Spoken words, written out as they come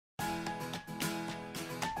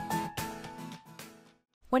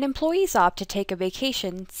When employees opt to take a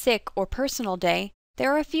vacation, sick, or personal day,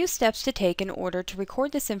 there are a few steps to take in order to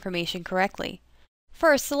record this information correctly.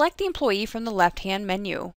 First, select the employee from the left-hand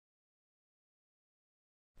menu.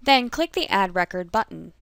 Then click the Add Record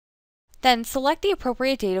button. Then select the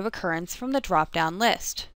appropriate date of occurrence from the drop-down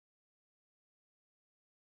list.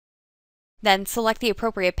 Then select the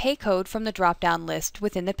appropriate pay code from the drop-down list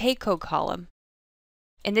within the pay code column.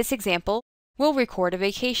 In this example, we'll record a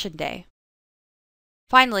vacation day.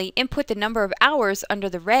 Finally, input the number of hours under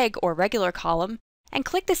the Reg or Regular column and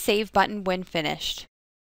click the Save button when finished.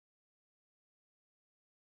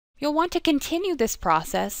 You'll want to continue this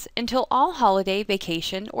process until all holiday,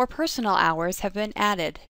 vacation, or personal hours have been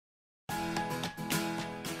added.